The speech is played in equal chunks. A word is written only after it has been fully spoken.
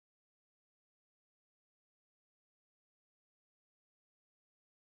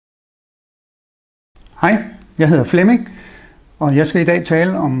Hej, jeg hedder Flemming, og jeg skal i dag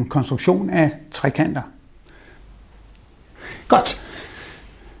tale om konstruktion af trekanter. Godt.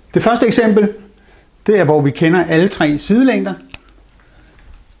 Det første eksempel, det er, hvor vi kender alle tre sidelængder.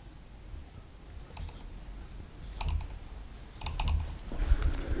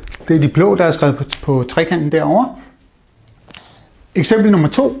 Det er de blå, der er skrevet på trekanten derovre. Eksempel nummer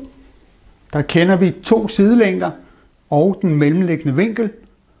 2. Der kender vi to sidelængder og den mellemliggende vinkel.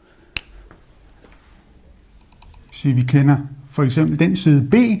 Så vi kender for eksempel den side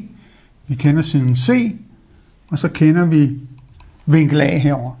B, vi kender siden C, og så kender vi vinkel A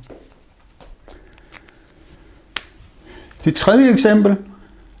herover. Det tredje eksempel,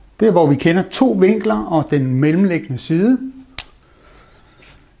 det er, hvor vi kender to vinkler og den mellemliggende side.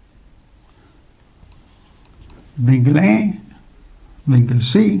 Vinkel A, vinkel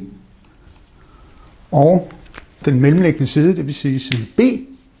C og den mellemliggende side, det vil sige side B.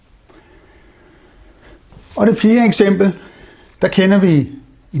 Og det fjerde eksempel, der kender vi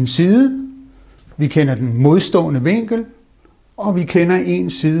en side, vi kender den modstående vinkel, og vi kender en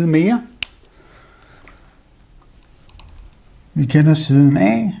side mere. Vi kender siden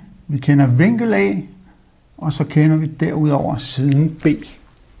A, vi kender vinkel A, og så kender vi derudover siden B.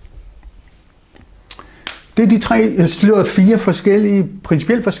 Det er de fire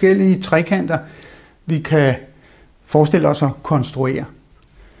principielt forskellige trekanter, vi kan forestille os at konstruere.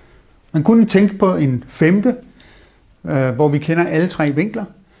 Man kunne tænke på en femte, hvor vi kender alle tre vinkler.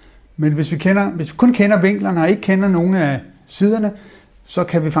 Men hvis vi kun kender vinklerne og ikke kender nogen af siderne, så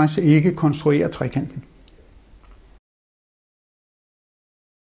kan vi faktisk ikke konstruere trekanten.